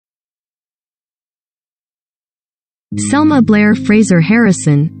Selma Blair Fraser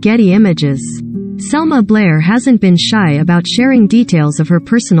Harrison, Getty Images. Selma Blair hasn't been shy about sharing details of her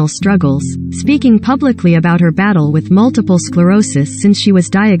personal struggles, speaking publicly about her battle with multiple sclerosis since she was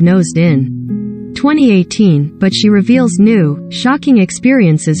diagnosed in 2018, but she reveals new, shocking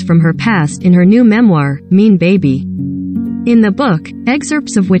experiences from her past in her new memoir, Mean Baby. In the book,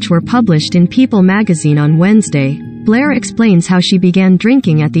 excerpts of which were published in People magazine on Wednesday, Blair explains how she began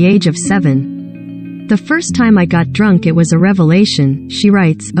drinking at the age of 7. "The first time I got drunk it was a revelation," she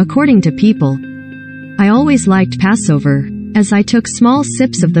writes, according to People. "I always liked Passover. As I took small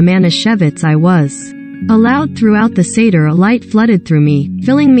sips of the Manischewitz I was allowed throughout the Seder, a light flooded through me,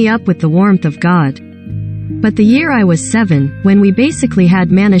 filling me up with the warmth of God. But the year I was 7, when we basically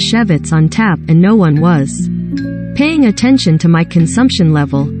had Manischewitz on tap and no one was paying attention to my consumption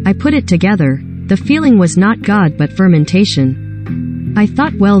level, I put it together. The feeling was not God but fermentation. I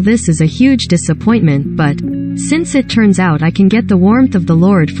thought, well, this is a huge disappointment, but since it turns out I can get the warmth of the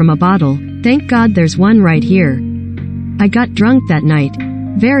Lord from a bottle, thank God there's one right here. I got drunk that night.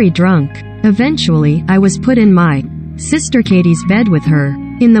 Very drunk. Eventually, I was put in my sister Katie's bed with her.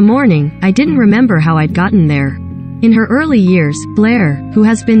 In the morning, I didn't remember how I'd gotten there." In her early years, Blair, who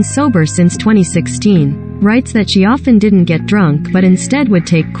has been sober since 2016, writes that she often didn't get drunk but instead would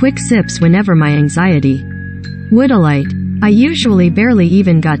take quick sips whenever my anxiety would alight. "I usually barely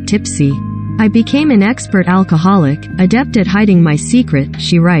even got tipsy. I became an expert alcoholic, adept at hiding my secret,"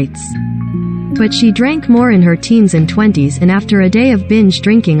 she writes. But she drank more in her teens and 20s, and after a day of binge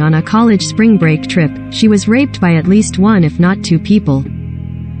drinking on a college spring break trip, she was raped by at least one if not two people.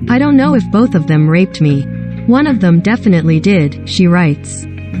 "I don't know if both of them raped me. One of them definitely did," she writes.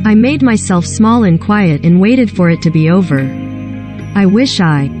 "I made myself small and quiet and waited for it to be over. I wish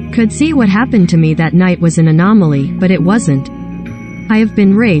I could see what happened to me that night was an anomaly, but it wasn't. I have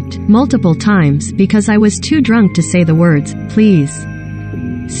been raped multiple times because I was too drunk to say the words, 'Please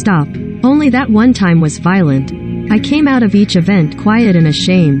stop.' Only that one time was violent. I came out of each event quiet and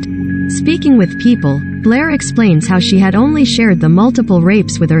ashamed." Speaking with People, Blair explains how she had only shared the multiple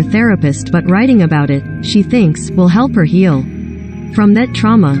rapes with her therapist, but writing about it, she thinks, will help her heal from that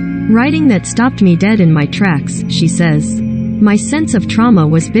trauma. "Writing that stopped me dead in my tracks," she says. "My sense of trauma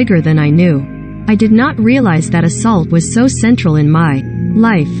was bigger than I knew. I did not realize that assault was so central in my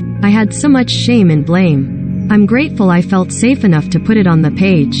life. I had so much shame and blame. I'm grateful I felt safe enough to put it on the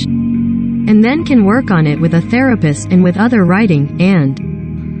page, and then can work on it with a therapist and with other writing, and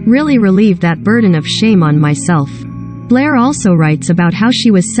really relieve that burden of shame on myself." Blair also writes about how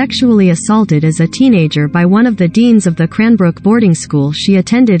she was sexually assaulted as a teenager by one of the deans of the Cranbrook boarding school she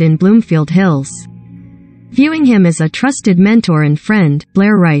attended in Bloomfield Hills. Viewing him as a trusted mentor and friend,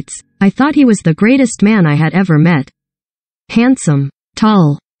 Blair writes, "I thought he was the greatest man I had ever met. Handsome,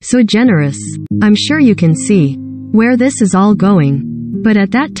 tall, so generous. I'm sure you can see where this is all going. But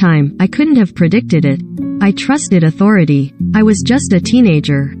at that time, I couldn't have predicted it. I trusted authority. I was just a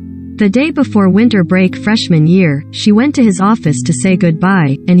teenager." The day before winter break freshman year, she went to his office to say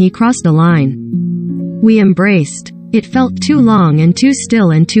goodbye, and he crossed a line. "We embraced. It felt too long and too still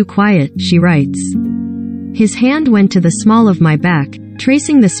and too quiet," she writes. "His hand went to the small of my back,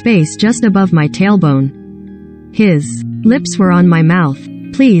 tracing the space just above my tailbone. His lips were on my mouth.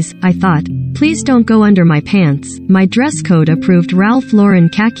 Please, I thought, please don't go under my pants." My dress code approved Ralph Lauren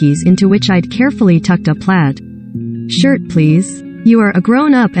khakis into which I'd carefully tucked a plaid shirt. "Please. You are a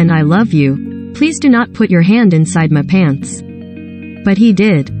grown-up and I love you. Please do not put your hand inside my pants." But he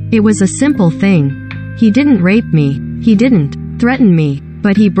did. It was a simple thing. He didn't rape me. He didn't threaten me.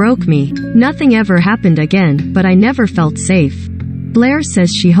 But he broke me. Nothing ever happened again, but I never felt safe. Blair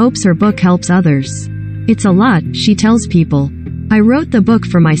says she hopes her book helps others. "It's a lot," she tells People. "I wrote the book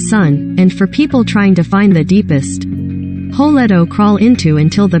for my son, and for people trying to find the deepest hole to crawl into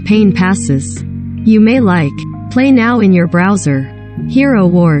until the pain passes. You may play now in your browser. Hero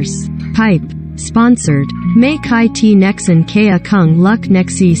Wars. Pipe. Sponsored. May Kai T Nexen Kea Kung Luk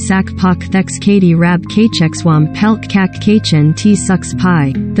Nexi Sak Pak Thex Katie Rab Kachexwam Pelk Kak Kachen T Sucks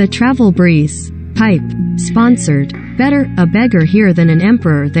Pi. The Travel Breeze. Pipe. Sponsored. Better a beggar here than an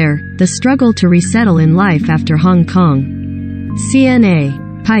emperor there. The struggle to resettle in life after Hong Kong. CNA.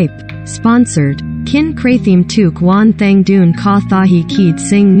 Pipe. Sponsored. Kin Krathim Tuk Wan Thang Dun Ka Thahi Keed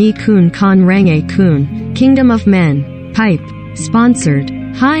Sing Ni Kun Kan Range Kun. Kingdom of Men. Pipe. Sponsored.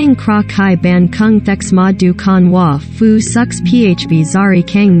 Haing Kra Kai Ban Kung Thex Ma Du Kan Wa Fu Sucks PHB Zari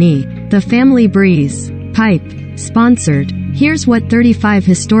Kang Ni. The Family Breeze. Pipe. Sponsored. Here's what 35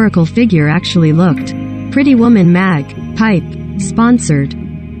 historical figure actually looked. Pretty Woman Mag. Pipe. Sponsored.